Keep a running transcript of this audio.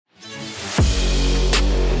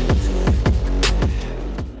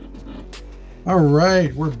All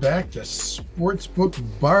right, we're back to Sportsbook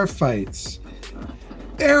bar fights.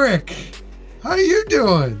 Eric, how you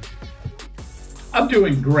doing? I'm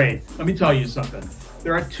doing great. Let me tell you something.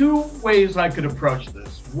 There are two ways I could approach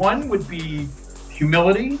this. One would be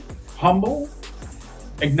humility, humble,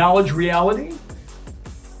 acknowledge reality,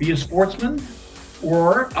 be a sportsman,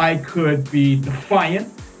 or I could be defiant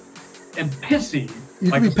and pissy.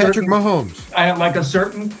 You could be Patrick Mahomes. Like a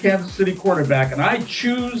certain Kansas City quarterback, and I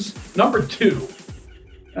choose number two.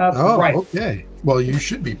 That's right. Okay. Well, you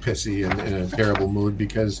should be pissy in a terrible mood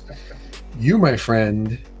because you, my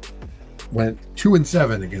friend, went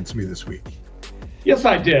 2-7 against me this week. Yes,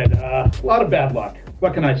 I did. A lot of bad luck.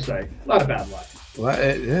 What can I say? A lot of bad luck. Well,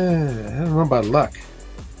 I don't know about luck.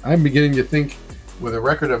 I'm beginning to think, with a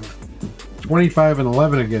record of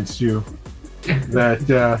 25-11 against you,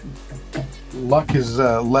 that luck has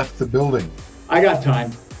left the building. I got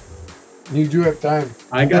time. You do have time.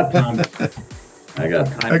 I got time.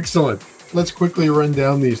 Excellent. Let's quickly run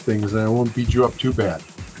down these things, and I won't beat you up too bad.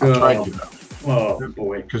 I'll try to, though. Oh,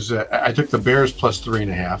 boy. Because I took the Bears plus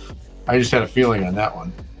 3.5. I just had a feeling on that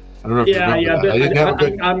one. I don't know if you remember that. I didn't have a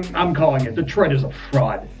good... I'm calling it. Detroit is a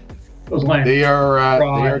fraud. Those Lions. They are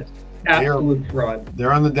absolute fraud.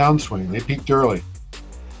 They're on the downswing. They peaked early.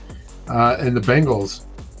 And the Bengals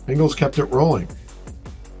kept it rolling.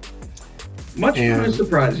 Much to my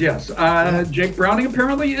surprise, yes. Jake Browning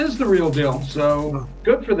apparently is the real deal, so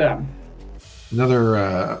good for them.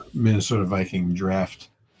 Another Minnesota Viking draft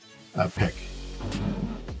pick.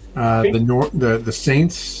 The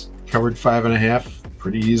Saints covered 5.5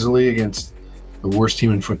 pretty easily against the worst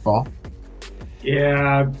team in football.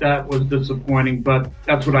 Yeah, that was disappointing, but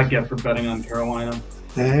that's what I get for betting on Carolina.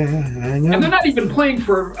 I know. And they're not even playing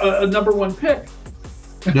for a number one pick.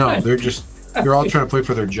 No, they're all trying to play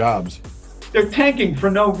for their jobs. They're tanking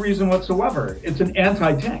for no reason whatsoever. It's an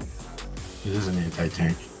anti-tank. It is an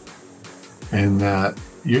anti-tank. And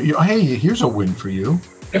hey, here's a win for you.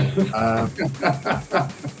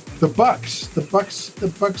 The Bucks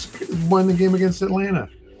won the game against Atlanta.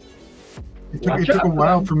 It took a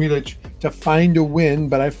while for me to find a win,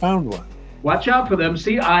 but I found one. Watch out for them.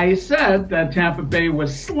 See, I said that Tampa Bay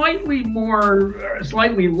was slightly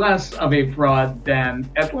less of a fraud than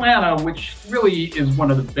Atlanta, which really is one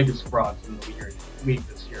of the biggest frauds in the league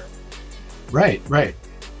this year. Right.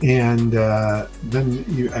 And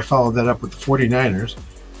then I followed that up with the 49ers,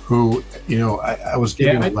 who, I was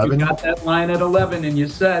giving 11. You got that line at 11, and you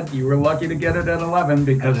said you were lucky to get it at 11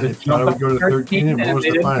 because it thought I would go to 13, and what was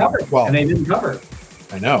the final? 12. And they didn't cover.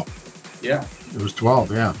 I know. Yeah. It was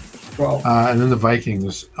 12, yeah. 12. And then the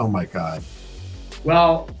Vikings, oh my God.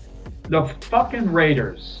 Well, the fucking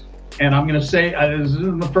Raiders, and I'm going to say, this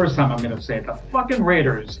isn't the first time I'm going to say it, the fucking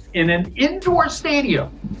Raiders in an indoor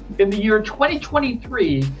stadium in the year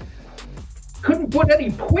 2023 couldn't put any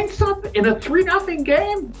points up in a 3-0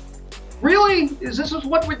 game? Really? Is this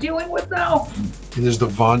what we're dealing with now? It is the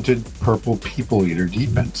vaunted purple people eater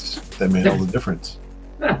defense that made all the difference.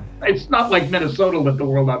 It's not like Minnesota lit the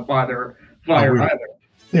world on fire either.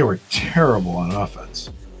 They were terrible on offense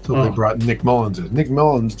until they brought Nick Mullins in. Nick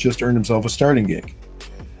Mullins just earned himself a starting gig.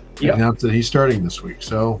 He announced that he's starting this week,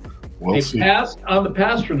 so we'll see. They passed on the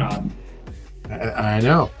Pastronaut. I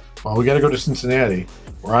know. Well, we got to go to Cincinnati.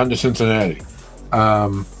 We're on to Cincinnati.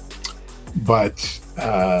 But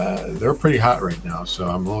they're pretty hot right now, so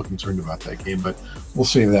I'm a little concerned about that game, but we'll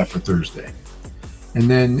save that for Thursday. And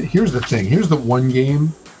then here's the thing. Here's the one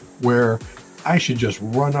game where I should just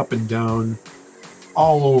run up and down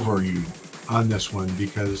all over you on this one,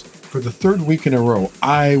 because for the third week in a row,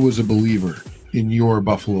 I was a believer in your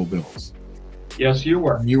Buffalo Bills. Yes, you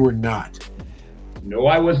were. You were not. No,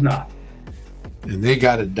 I was not. And they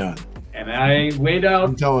got it done. And I laid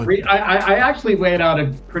out. I actually laid out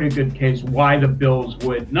a pretty good case why the Bills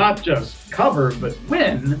would not just cover but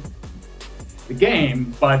win the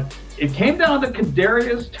game. But it came down to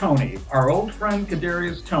Kadarius Toney, our old friend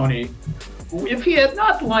Kadarius Toney, who, if he had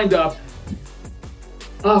not lined up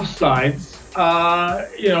offsides,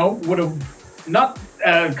 would have not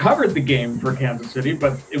covered the game for Kansas City,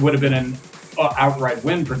 but it would have been an outright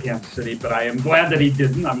win for Kansas City. But I am glad that he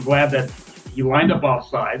didn't. I'm glad that he lined up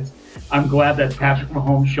offsides. I'm glad that Patrick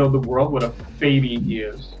Mahomes showed the world what a baby he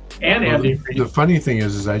is. And Andy Reid. The funny thing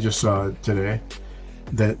is I just saw today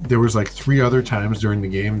that there was like 3 other times during the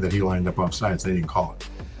game that he lined up offsides. They didn't call it.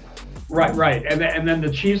 Right. And then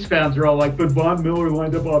the Chiefs fans are all like, but Von Miller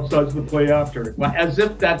lined up offsides the play after. Well, as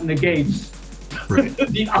if that negates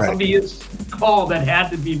the obvious call that had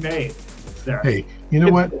to be made there. Hey, you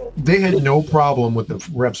know what? They had no problem with the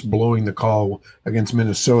refs blowing the call against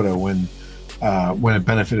Minnesota when it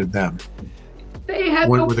benefited them. They had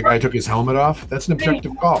When the guy took his helmet off, that's an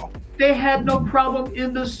objective call. They had no problem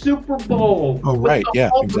in the Super Bowl. Oh, right.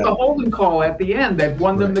 Exactly. With the holding call at the end that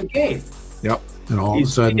won them the game. Yep. And all of a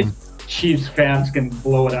sudden, Chiefs fans can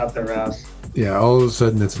blow it out their ass. Yeah, all of a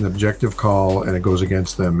sudden it's an objective call and it goes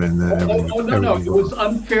against them, and then no! It was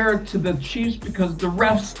unfair to the Chiefs because the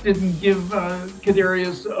refs didn't give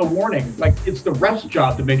Kadarius a warning. Like, it's the ref's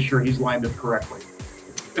job to make sure he's lined up correctly.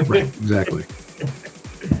 Right, exactly.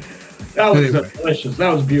 That was delicious.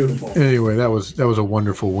 That was beautiful. Anyway, that was a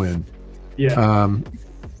wonderful win. Yeah.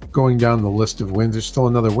 Going down the list of wins, there's still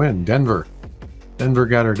another win. Denver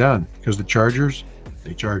got her done because the Chargers,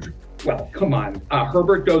 they charge her. Well, come on.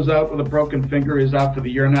 Herbert goes out with a broken finger. He's out for the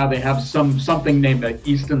year now. They have something named an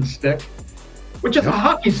Easton stick, which is a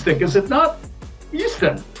hockey stick, is it not?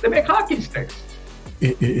 Easton. They make hockey sticks.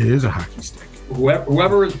 It is a hockey stick.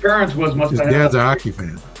 Whoever his parents was must his have. His dad's a hockey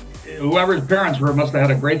fan. Whoever his parents were must have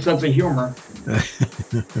had a great sense of humor.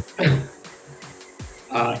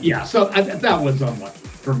 So that was unlucky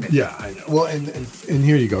for me. Yeah, I know. Well, and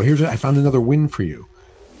here you go. I found another win for you.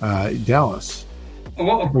 Dallas.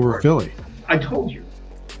 Over Philly. I told you.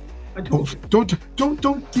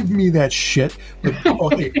 Don't give me that shit.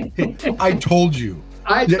 Hey, I told you.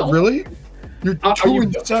 Really? You're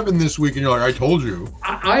 2-7 this week, and you're like, I told you.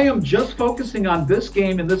 I am just focusing on this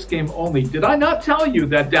game and this game only. Did I not tell you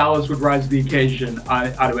that Dallas would rise to the occasion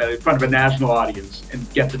in front of a national audience and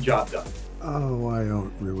get the job done? Oh, I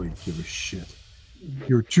don't really give a shit.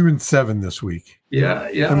 You're 2-7 this week. Yeah.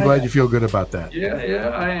 I'm glad you feel good about that. Yeah,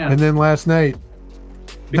 I am. And then last night,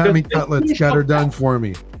 Tommy Cutlets got her done for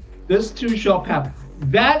me. This too shall pass.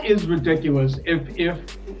 That is ridiculous.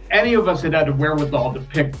 If any of us had the wherewithal to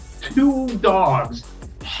pick two dogs,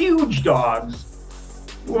 huge dogs,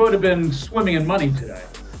 we would have been swimming in money today.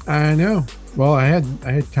 I know. Well, I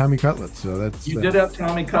had Tommy Cutlets, so that's. You did have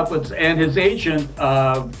Tommy Cutlets and his agent,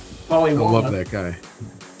 Paulie Walnut. I love that guy.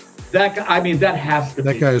 That guy. I mean, that has to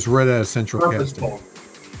be. That guy is right out of Central Casting.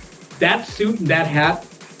 That suit and that hat.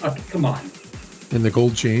 Come on. And the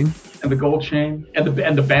gold chain. And the gold chain and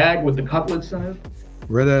the bag with the cutlets in it.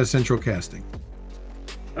 Right out of Central Casting.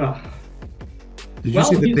 Did you Well,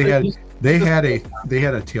 see that they had a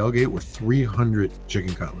tailgate with 300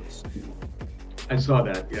 chicken cutlets? I saw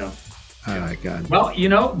that. Yeah. Oh my God. Well,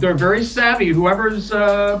 they're very savvy. Whoever's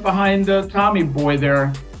behind Tommy Boy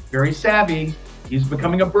there, very savvy. He's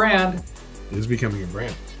becoming a brand. He is becoming a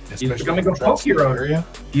brand. He's becoming a folk hero. Area.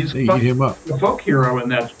 They eat him up. A folk hero in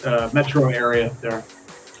that metro area there.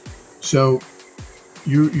 So,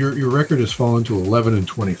 your record has fallen to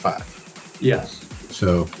 11-25. Yes.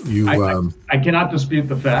 So you. I cannot dispute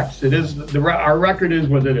the facts. It is our record is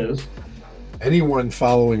what it is. Anyone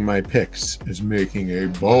following my picks is making a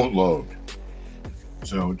boatload.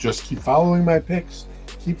 So just keep following my picks.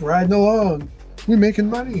 Keep riding along. We're making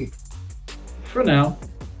money. For now.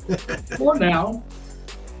 For now.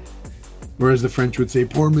 Whereas the French would say,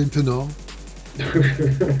 pour maintenant.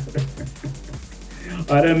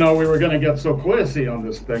 I didn't know we were going to get so quissy on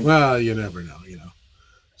this thing. Well, you never know,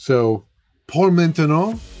 So, pour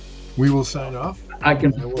maintenant, we will sign off. I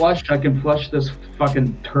can flush this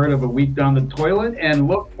fucking turd of a week down the toilet and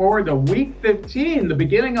look forward to week 15, the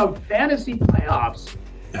beginning of fantasy playoffs.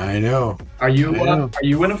 I know. Are you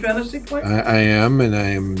in a fantasy play? I am, and I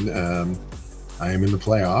am in the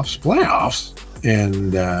playoffs. Playoffs,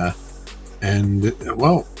 and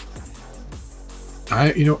well,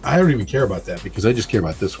 I don't even care about that because I just care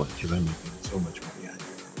about this one because I'm making so much money on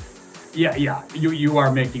you. Yeah. You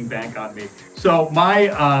are making bank on me. So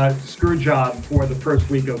my screw job for the first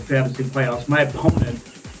week of fantasy playoffs, my opponent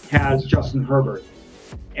has Justin Herbert,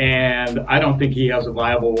 and I don't think he has a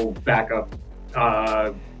viable backup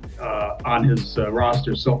on his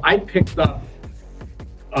roster. So I picked up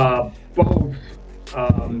both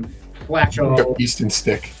Flacco. Easton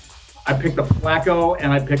Stick. I picked up Flacco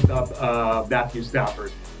and I picked up Matthew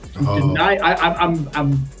Stafford.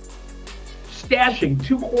 I'm stashing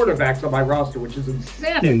two quarterbacks on my roster, which is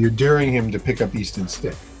insanity. Yeah, you're daring him to pick up Easton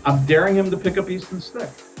Stick. I'm daring him to pick up Easton Stick.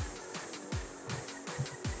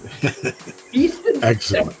 Easton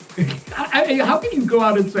Excellent. Stick. How can you go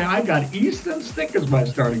out and say I got Easton Stick as my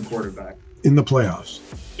starting quarterback in the playoffs?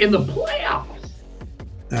 In the playoffs.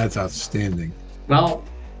 That's outstanding. Well,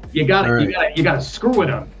 you got to screw with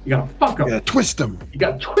them. You got to fuck them. You got to twist them. You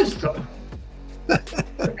got to twist them.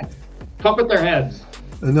 Fuck with their heads.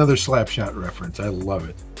 Another Slapshot reference. I love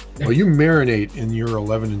it. Well, you marinate in your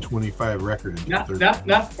 11-25 record.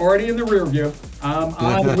 Not already in the rear view.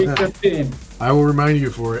 On week 15. I will remind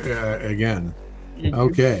you for it again.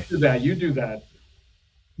 Okay. You do that.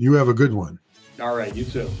 You have a good one. All right. You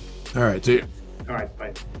too. All right. See you. All right.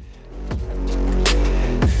 Bye.